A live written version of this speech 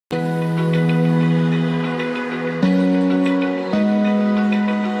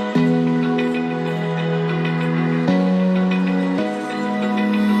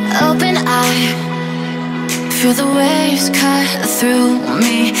waves cut through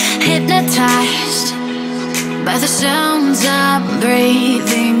me, hypnotized by the sounds I'm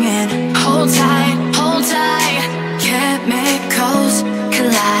breathing in. Hold tight, chemicals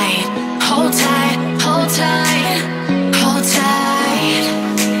collide. Hold tight, hold tight, hold tight.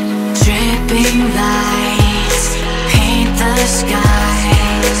 Dripping lights paint the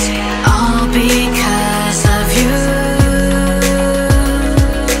skies, all because of you.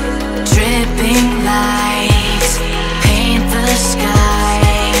 Dripping lights paint the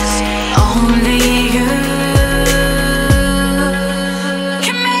skies, only you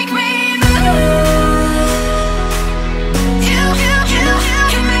can make me move. You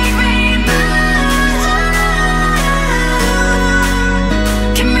can make me move.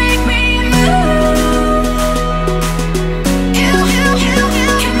 Can make me move. You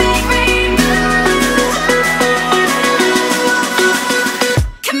can make me move.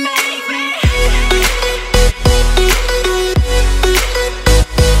 Can make me.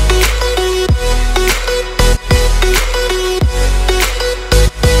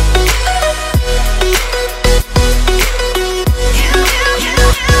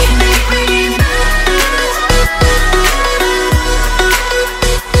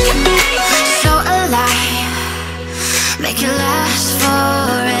 So alive, make it last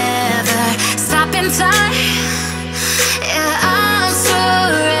forever. Stop in time, yeah, I'm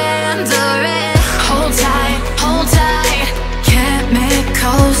surrendering. Hold tight,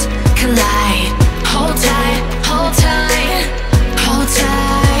 chemicals collide. Hold tight, hold tight, hold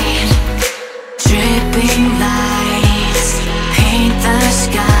tight. Dripping lights paint the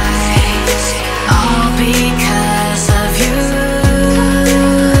skies, all because of you.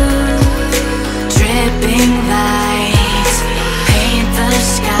 Dripping lights paint the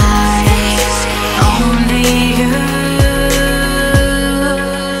skies, only you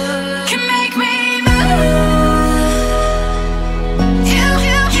can make me move. You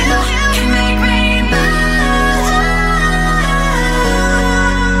can make me move.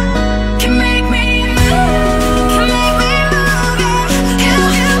 Can make me move. Can make me move. You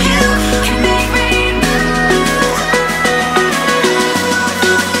can make me move.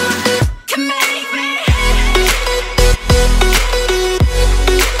 Can make me.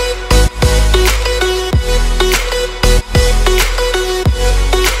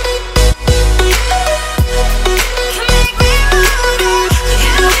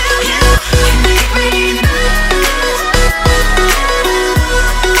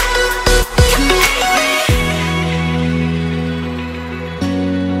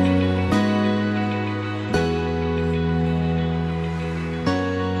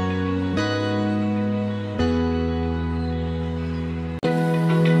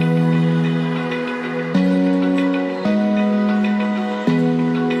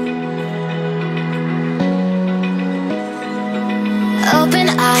 Open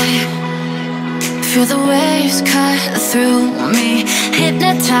eye, feel the waves cut through me,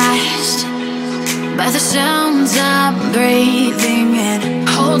 hypnotized by the sounds I'm breathing in.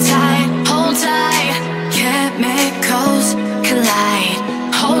 Hold tight, chemicals